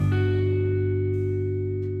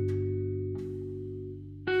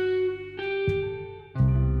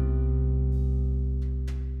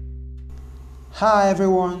Hi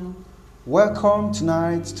everyone, welcome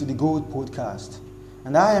tonight to the Gold Podcast,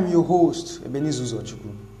 and I am your host, Ebenezer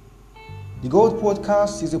Uzochukwu. The Gold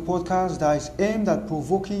Podcast is a podcast that is aimed at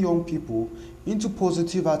provoking young people into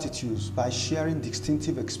positive attitudes by sharing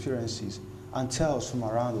distinctive experiences and tales from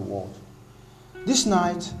around the world. This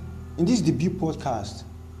night, in this debut podcast,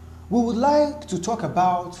 we would like to talk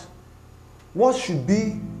about what should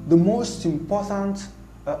be the most important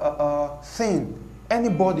thing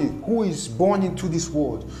anybody who is born into this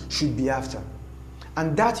world should be after,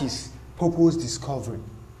 and that is purpose discovery.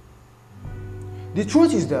 The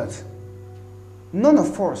truth is that none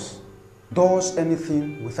of us does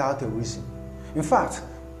anything without a reason. In fact,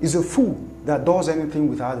 it's a fool that does anything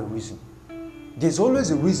without a reason. There's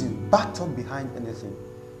always a reason backed up behind anything.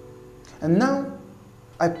 And now,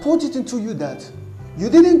 I put it into you that you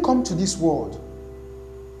didn't come to this world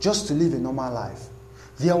just to live a normal life.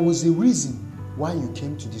 There was a reason why you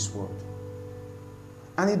came to this world.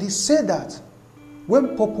 And it is said that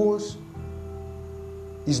when purpose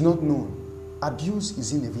is not known, abuse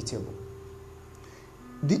is inevitable.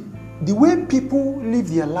 The way people live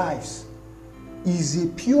their lives is a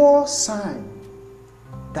pure sign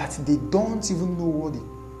that they don't even know what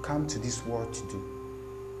they come to this world to do.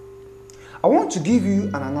 I want to give you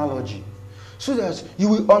an analogy so that you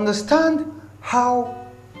will understand how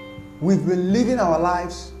we've been living our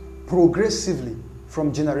lives progressively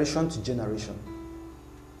from generation to generation.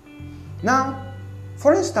 Now,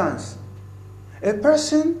 for instance, a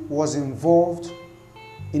person was involved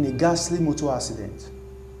in a ghastly motor accident,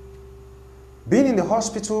 being in the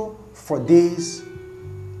hospital for days,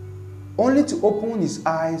 only to open his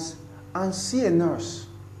eyes and see a nurse.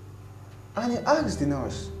 And he asked the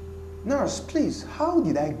nurse, "Nurse, please, how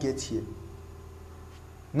did I get here?"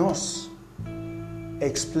 Nurse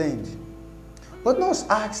explained. But nurse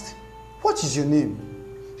asked, "What is your name?"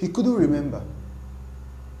 He couldn't remember.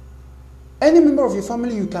 Any member of your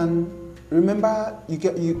family you can remember,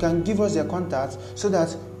 you can give us their contact so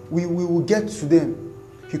that we will get to them.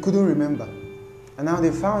 He couldn't remember. And now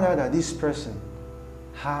they found out that this person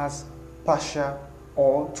has partial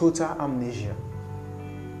or total amnesia.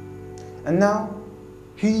 And now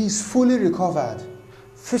he is fully recovered,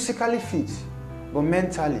 physically fit, but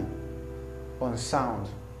mentally unsound.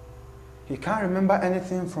 He can't remember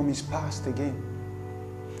anything from his past again.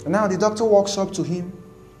 And now the doctor walks up to him,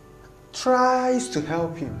 tries to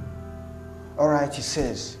help him. "All right," he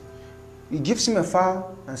says. He gives him a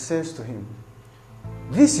file and says to him,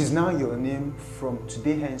 "This is now your name from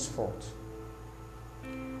today henceforth.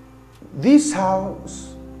 This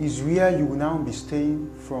house is where you will now be staying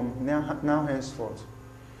from now henceforth.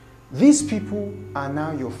 These people are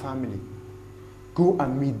now your family. Go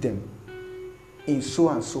and meet them in so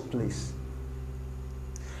and so place."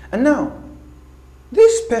 And now,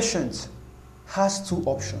 this patient has two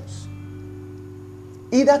options.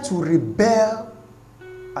 Either to rebel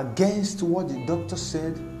against what the doctor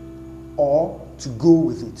said or to go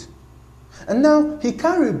with it. And now, he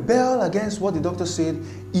can't rebel against what the doctor said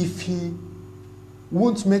if he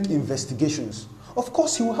won't make investigations. Of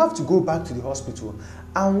course, he will have to go back to the hospital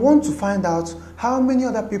and want to find out how many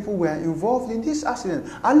other people were involved in this accident,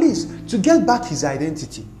 at least to get back his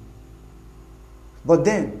identity. But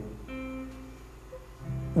then,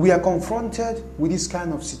 we are confronted with this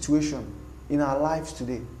kind of situation in our lives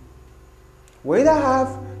today. We either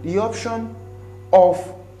have the option of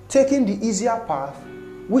taking the easier path,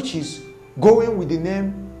 which is going with the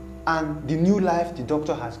name and the new life the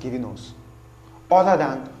doctor has given us, other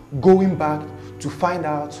than going back to find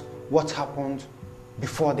out what happened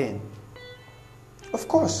before then. Of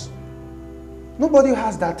course, nobody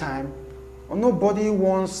has that time, or nobody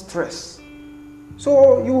wants stress.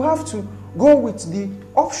 So you have to go with the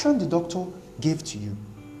option the doctor gave to you.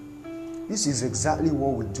 This is exactly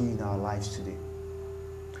what we do in our lives today.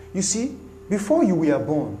 You see, before you were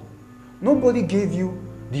born, nobody gave you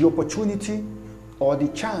the opportunity or the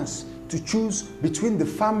chance to choose between the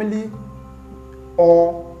family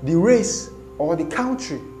or the race or the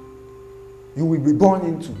country you will be born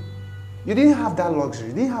into. You didn't have that luxury,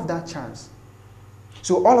 you didn't have that chance.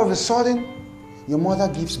 So all of a sudden, your mother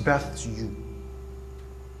gives birth to you.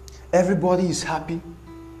 Everybody is happy.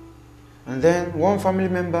 And then one family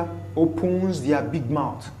member opens their big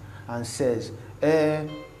mouth and says,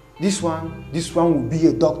 this one will be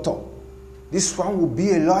a doctor. This one will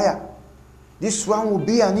be a lawyer. This one will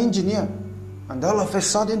be an engineer." And all of a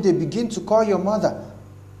sudden they begin to call your mother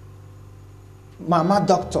Mama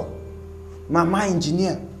Doctor, Mama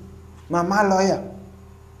Engineer, Mama Lawyer.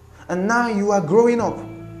 And now you are growing up.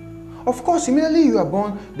 Of course, immediately you are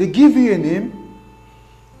born, they give you a name,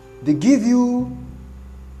 they give you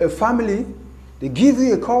a family, They give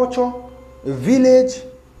you a culture, a village,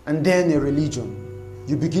 and then a religion.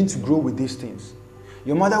 You begin to grow with these things.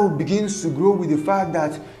 Your mother begins to grow with the fact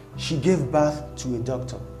that she gave birth to a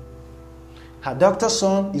doctor. Her doctor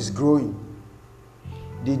son is growing.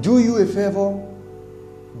 They do you a favor,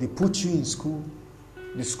 they put you in school.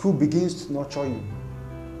 The school begins to nurture you.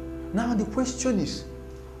 Now the question is,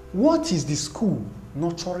 what is the school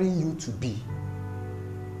nurturing you to be?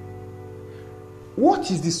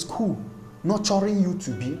 What is the school nurturing you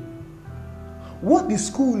to be? What the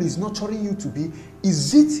school is nurturing you to be,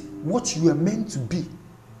 is it what you are meant to be?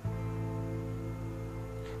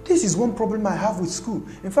 This is one problem I have with school.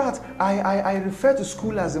 In fact, I refer to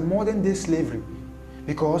school as a modern day slavery,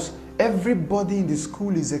 because everybody in the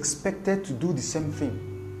school is expected to do the same thing.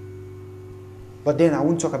 But then I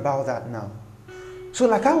won't talk about that now. So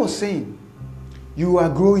like I was saying, you are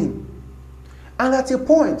growing. And at a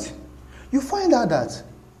point, you find out that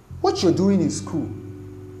what you're doing in school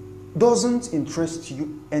doesn't interest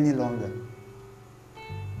you any longer.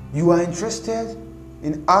 You are interested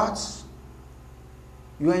in arts.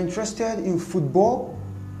 You are interested in football.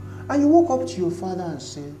 And you walk up to your father and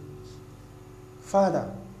say, Father,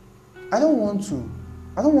 I don't want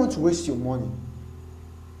to waste your money.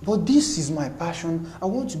 But this is my passion. I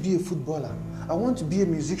want to be a footballer. I want to be a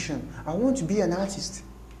musician. I want to be an artist.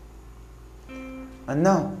 And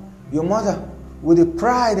now, your mother, with a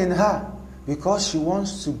pride in her, because she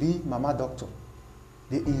wants to be mama doctor,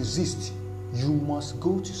 they insist you must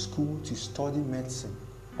go to school to study medicine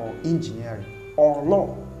or engineering or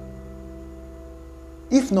law.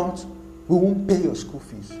 If not, we won't pay your school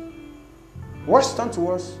fees. Worse done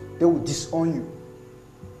to us, they will disown you.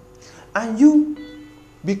 And you,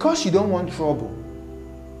 because you don't want trouble,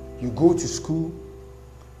 you go to school,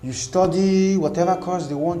 you study whatever course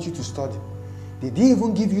they want you to study. They didn't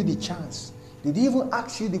even give you the chance. They didn't even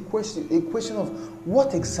ask you a question of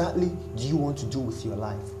what exactly do you want to do with your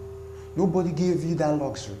life. Nobody gave you that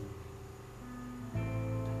luxury.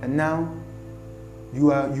 And now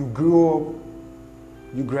you grow up,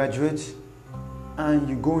 you graduate, and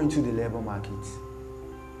you go into the labor market.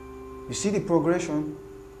 You see the progression.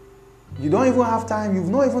 You don't even have time. You've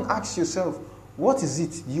not even asked yourself, what is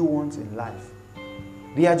it you want in life?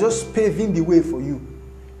 They are just paving the way for you.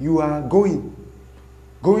 You are going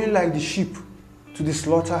like the sheep to the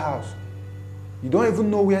slaughterhouse. You don't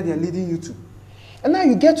even know where they are leading you to. And now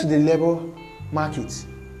you get to the labor market.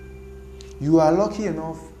 You are lucky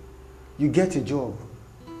enough, you get a job.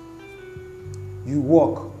 You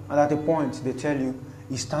work, and at a point they tell you,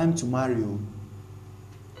 it's time to marry you.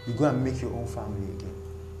 You go and make your own family again.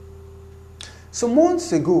 Some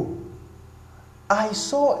months ago, I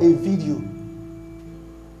saw a video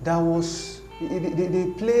that was,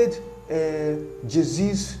 they played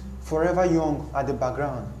Jay-Z's Forever Young at the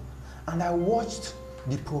background. And I watched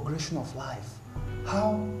the progression of life.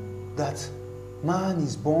 How that man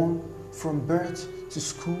is born from birth to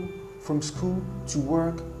school, from school to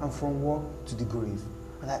work, and from work to the grave.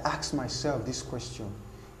 And I asked myself this question: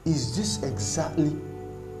 is this exactly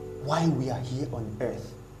why we are here on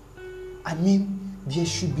earth? I mean, there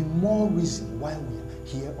should be more reason why we are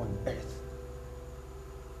here on earth.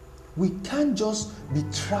 We can't just be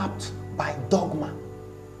trapped by dogma.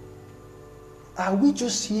 Are we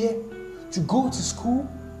just here to go to school,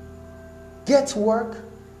 get work,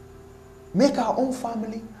 make our own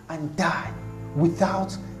family, and die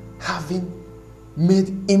without having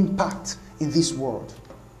made impact in this world?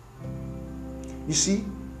 You see,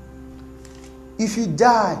 if you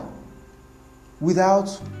die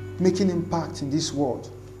without making impact in this world,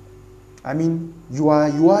 I mean, you are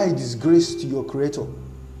a disgrace to your Creator.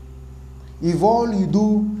 If all you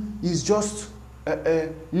do is just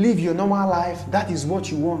live your normal life, that is what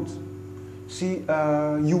you want. See,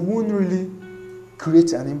 you won't really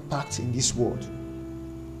create an impact in this world.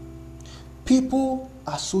 People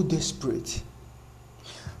are so desperate.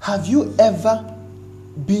 Have you ever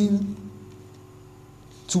been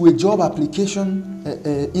to a job application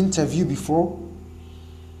interview before?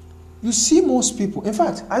 You see most people, in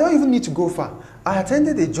fact, I don't even need to go far. I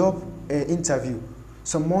attended a job interview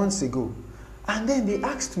some months ago, and then they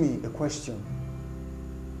asked me a question.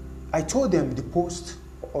 I told them the post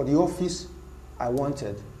or the office I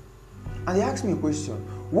wanted, and they asked me a question: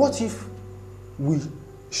 what if we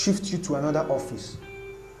shift you to another office?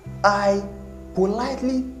 I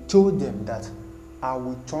politely told them that I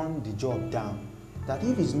will turn the job down, that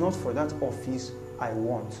if it's not for that office I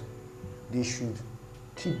want, they should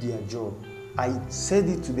keep their job. I said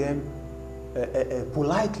it to them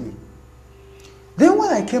politely. Then when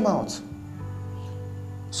I came out,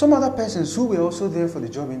 some other persons who were also there for the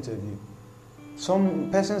job interview Some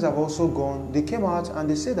persons have also gone, they came out and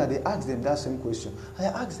they said that they asked them that same question. I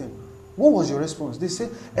asked them, what was your response? They said,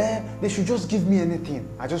 they should just give me anything.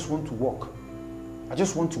 I just want to work. I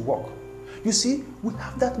just want to work. You see, we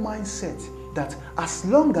have that mindset that as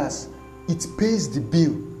long as it pays the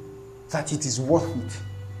bill, that it is worth it.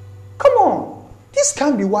 Come on, this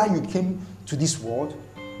can't be why you came to this world.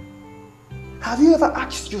 Have you ever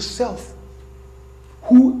asked yourself,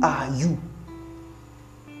 who are you?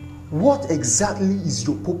 What exactly is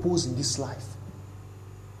your purpose in this life?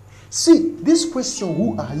 See, this question,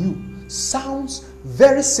 who are you, sounds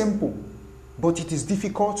very simple, but it is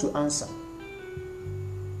difficult to answer.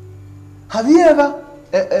 Have you ever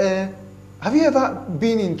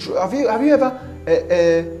been in? Have you ever?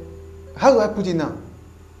 How do I put it now?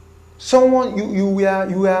 Someone you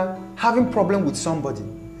were having problem with somebody,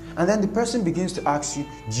 and then the person begins to ask you,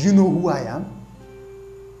 "Do you know who I am?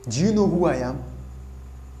 Do you know who I am?"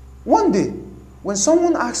 One day, when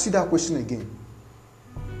someone asks you that question again,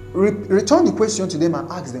 return the question to them and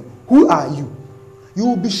ask them, "Who are you?" You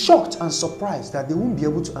will be shocked and surprised that they won't be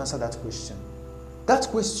able to answer that question. That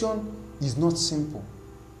question is not simple.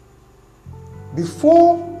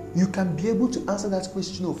 Before you can be able to answer that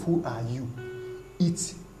question of who are you,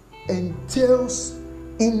 it entails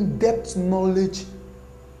in-depth knowledge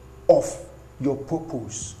of your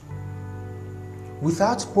purpose.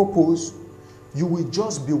 Without purpose, you will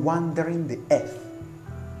just be wandering the earth.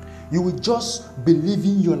 You will just be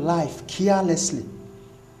living your life carelessly.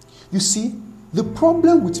 You see, the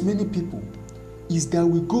problem with many people is that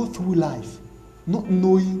we go through life not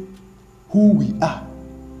knowing who we are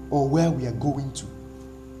or where we are going to.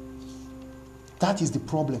 That is the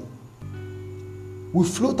problem. We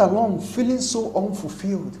float along feeling so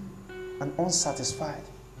unfulfilled and unsatisfied.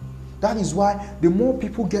 That is why the more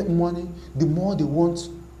people get money, the more they want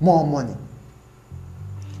more money.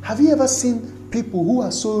 Have you ever seen people who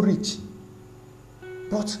are so rich,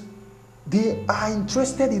 but they are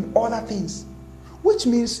interested in other things, which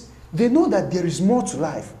means they know that there is more to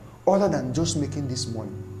life other than just making this money?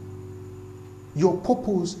 Your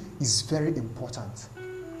purpose is very important.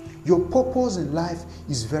 Your purpose in life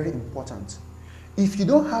is very important. If you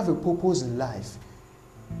don't have a purpose in life,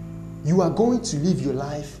 you are going to live your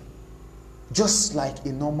life just like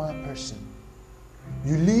a normal person.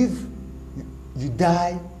 You live, you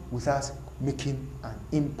die without making an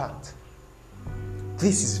impact.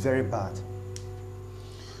 This is very bad.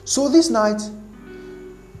 So this night,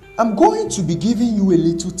 I'm going to be giving you a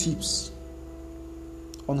little tips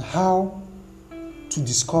on how to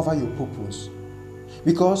discover your purpose.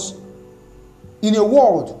 Because in a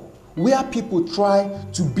world where people try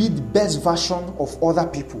to be the best version of other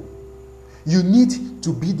people, you need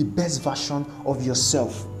to be the best version of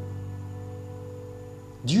yourself.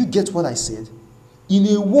 Do you get what I said? In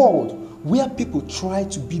a world where people try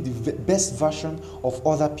to be the best version of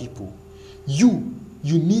other people, you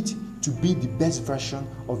need to be the best version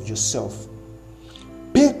of yourself.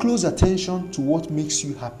 Pay close attention to what makes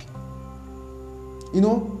you happy. You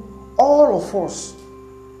know, all of us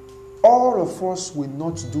will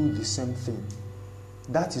not do the same thing.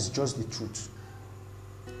 That is just the truth.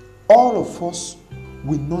 All of us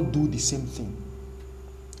will not do the same thing.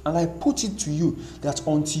 And I put it to you that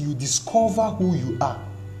until you discover who you are,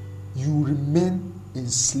 you remain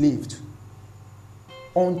enslaved.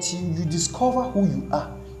 Until you discover who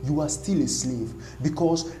you are still a slave.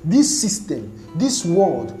 Because this system, this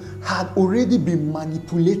world had already been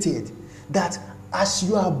manipulated that as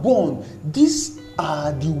you are born, these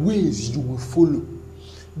are the ways you will follow.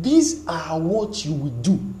 These are what you will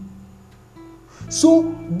do. So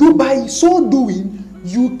by so doing,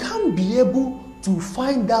 you can't be able to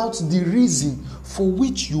find out the reason for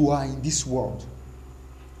which you are in this world.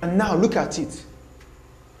 And now look at it.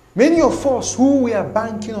 Many of us who we are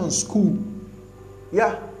banking on school,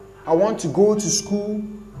 I want to go to school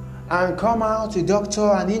and come out a doctor,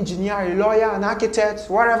 an engineer, a lawyer, an architect,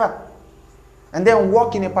 whatever, and then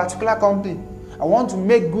work in a particular company. I want to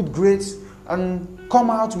make good grades and come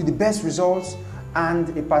out with the best results, and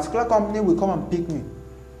a particular company will come and pick me.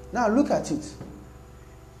 Now look at it.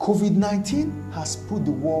 COVID-19 has put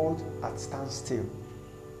the world at standstill.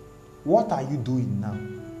 What are you doing now?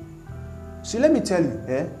 See, let me tell you,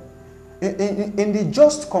 in the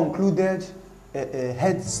just concluded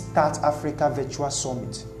Head Start Africa Virtual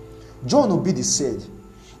Summit, John Obidi said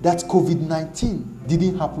that COVID-19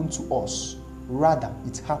 didn't happen to us. Rather,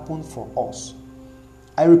 it happened for us.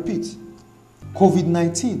 I repeat,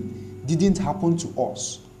 COVID-19 didn't happen to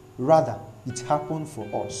us. Rather, it happened for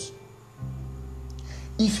us.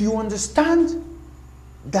 If you understand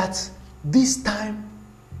that this time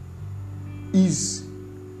is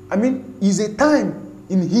Is a time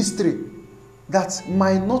in history that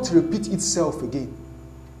might not repeat itself again.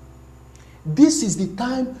 This is the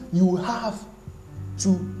time you have to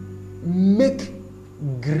make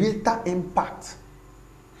greater impact.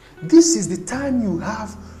 This is the time you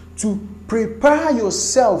have to prepare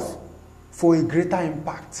yourself for a greater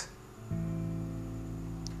impact.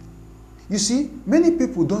 You see, many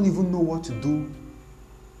people don't even know what to do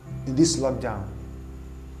in this lockdown.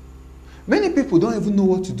 Many people don't even know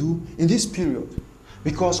what to do in this period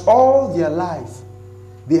because all their life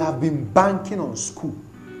they have been banking on school.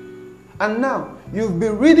 And now you've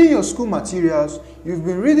been reading your school materials, you've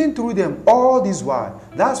been reading through them all this while.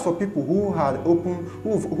 That's for people who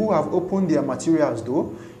have opened their materials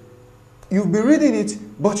though. You've been reading it,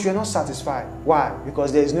 but you're not satisfied. Why?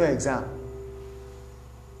 Because there is no exam.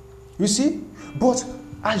 You see? But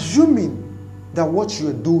assuming that what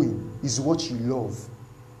you're doing is what you love,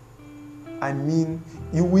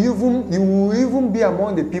 you will even be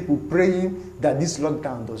among the people praying that this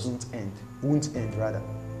lockdown won't end rather.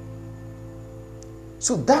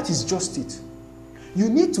 So that is just it. You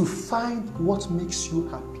need to find what makes you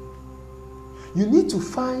happy. You need to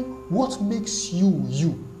find what makes you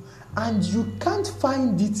you. And you can't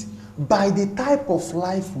find it by the type of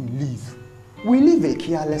life we live. We live a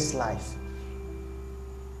careless life.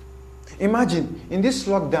 Imagine, in this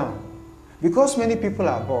lockdown, because many people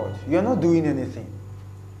are bored, you're not doing anything.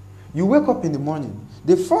 You wake up in the morning.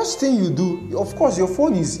 The first thing you do, of course, your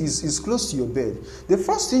phone is close to your bed. The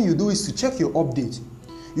first thing you do is to check your update.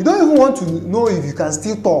 You don't even want to know if you can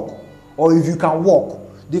still talk or if you can walk.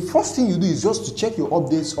 The first thing you do is just to check your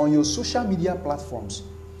updates on your social media platforms.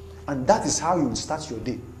 And that is how you will start your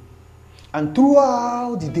day. And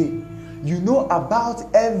throughout the day, you know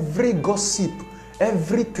about every gossip,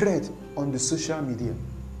 every thread on the social media.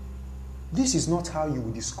 This is not how you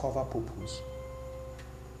will discover purpose.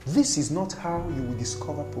 This is not how you will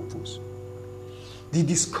discover purpose. The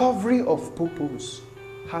discovery of purpose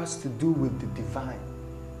has to do with the divine.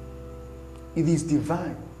 It is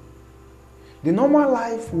divine. The normal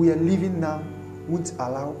life we are living now won't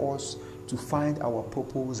allow us to find our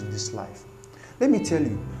purpose in this life. Let me tell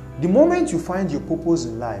you, the moment you find your purpose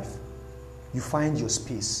in life, you find your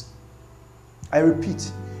space. I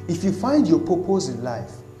repeat, if you find your purpose in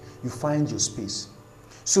life, you find your space.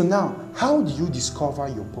 So now, how do you discover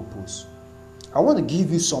your purpose? I want to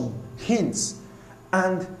give you some hints,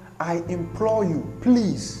 and I implore you,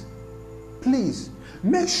 please,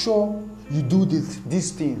 make sure you do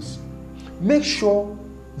these things. Make sure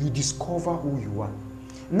you discover who you are.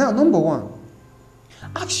 Now, number one,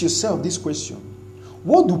 ask yourself this question.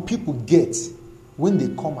 What do people get when they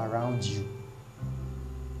come around you?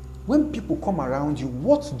 When people come around you,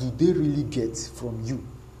 what do they really get from you?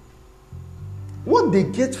 What they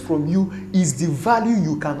get from you is the value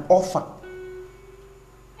you can offer.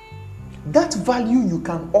 That value you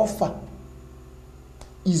can offer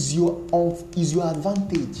is your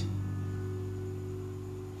advantage.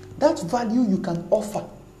 That value you can offer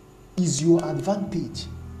is your advantage.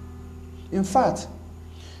 In fact,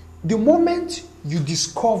 the moment you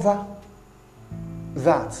discover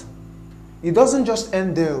that, it doesn't just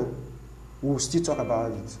end there. We'll still talk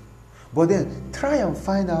about it. But then try and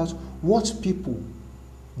find out what people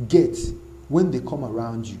get when they come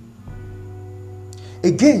around you.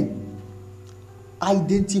 Again,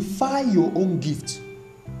 identify your own gift,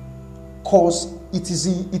 because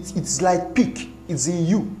it's like peak. It's in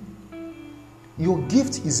you. Your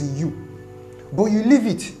gift is in you, but you leave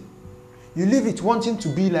it. You leave it wanting to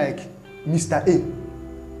be like Mr. A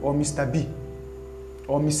or Mr. B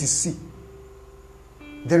or Mrs. C.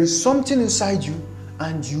 There is something inside you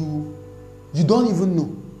and you don't even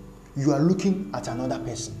know. You are looking at another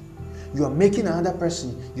person. You are making another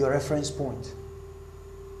person your reference point.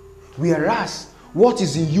 Whereas what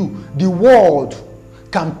is in you, the world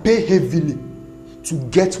can pay heavily to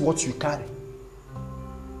get what you carry.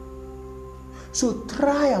 So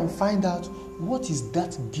try and find out what is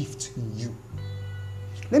that gift in you.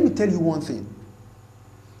 Let me tell you one thing.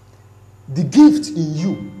 The gift in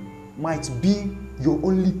you might be your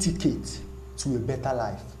only ticket to a better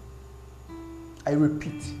life. I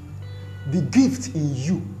repeat, the gift in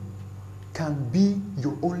you can be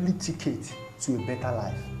your only ticket to a better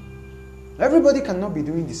life. Everybody cannot be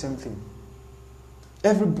doing the same thing.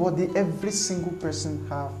 Every single person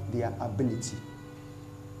have their ability.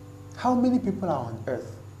 How many people are on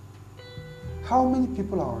earth? How many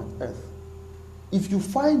people are on earth? If you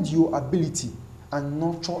find your ability and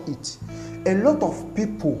nurture it, a lot of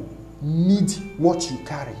people need what you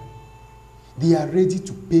carry. They are ready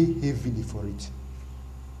to pay heavily for it.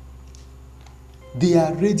 They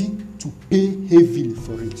are ready to pay heavily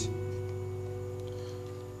for it.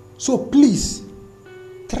 So please,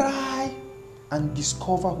 try and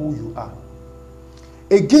discover who you are.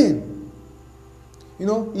 Again,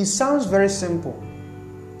 it sounds very simple,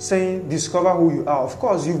 saying discover who you are. Of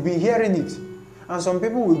course, you've been hearing it. And some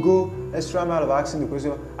people will go extra mile of asking the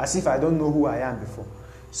question as if I don't know who I am before.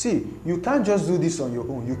 See, you can't just do this on your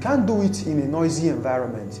own. You can't do it in a noisy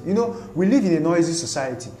environment. We live in a noisy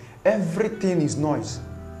society. Everything is noise.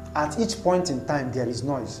 At each point in time, there is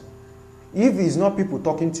noise. If it's not people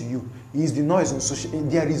talking to you, it's the noise on social.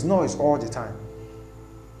 There is noise all the time.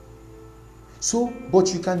 So,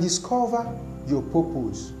 but you can discover your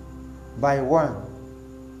purpose by one,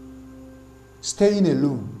 staying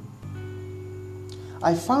alone.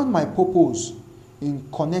 I found my purpose in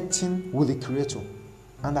connecting with the Creator,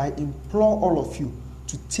 and I implore all of you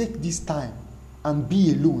to take this time and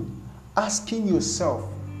be alone, asking yourself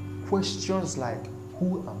questions like,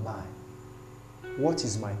 who am I? What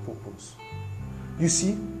is my purpose? You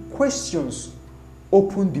see, questions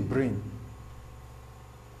open the brain.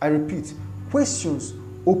 I repeat, questions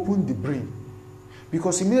open the brain.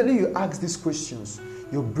 Because immediately you ask these questions,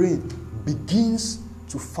 your brain begins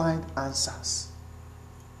to find answers.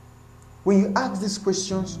 When you ask these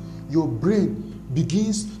questions, your brain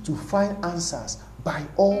begins to find answers by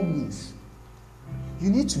all means. You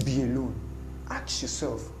need to be alone. Ask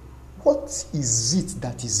yourself, what is it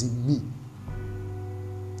that is in me?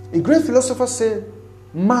 A great philosopher said,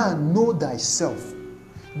 man, know thyself.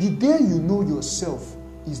 The day you know yourself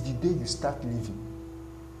is the day you start living.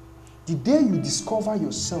 The day you discover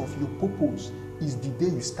yourself, your purpose, is the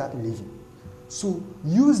day you start living. So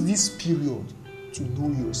use this period to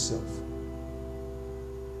know yourself.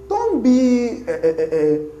 Don't be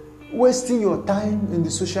wasting your time in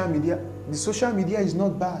the social media. The social media is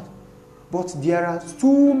not bad, but there are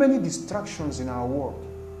too many distractions in our world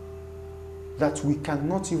that we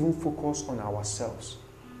cannot even focus on ourselves.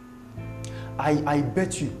 I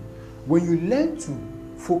bet you, when you learn to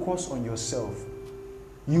focus on yourself,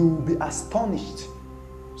 you will be astonished.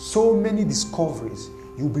 So many discoveries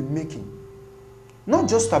you'll be making. Not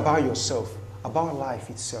just about yourself, about life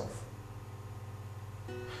itself.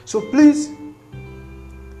 So please,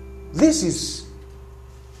 this is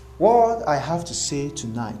what I have to say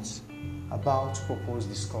tonight about purpose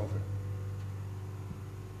discovery.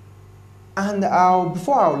 And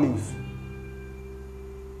before I leave,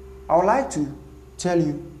 I would like to tell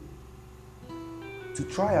you to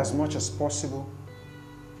try as much as possible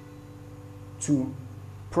to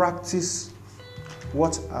practice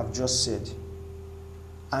what I've just said.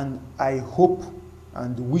 And I hope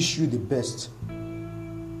and wish you the best.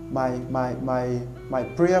 My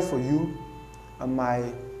prayer for you and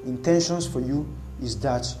my intentions for you is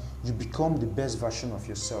that you become the best version of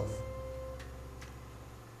yourself.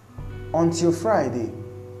 Until Friday.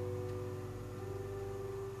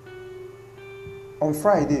 On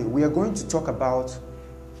Friday, we are going to talk about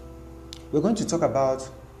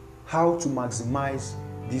how to maximize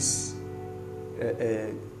these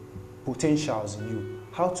potentials in you,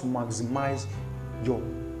 how to maximize your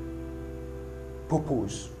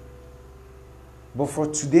purpose. But for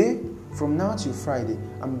today, from now till Friday,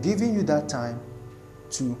 I'm giving you that time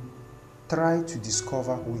to try to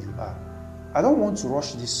discover who you are. I don't want to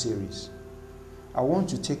rush this series. I want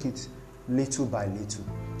to take it little by little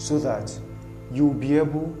so that you'll be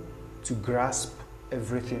able to grasp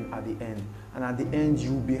everything at the end. And at the end,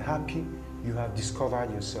 you'll be happy you have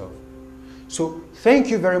discovered yourself. So thank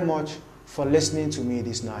you very much for listening to me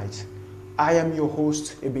this night. I am your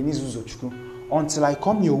host, Ebenezer Uzochukwu. Until I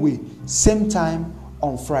come your way, same time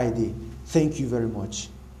on Friday. Thank you very much.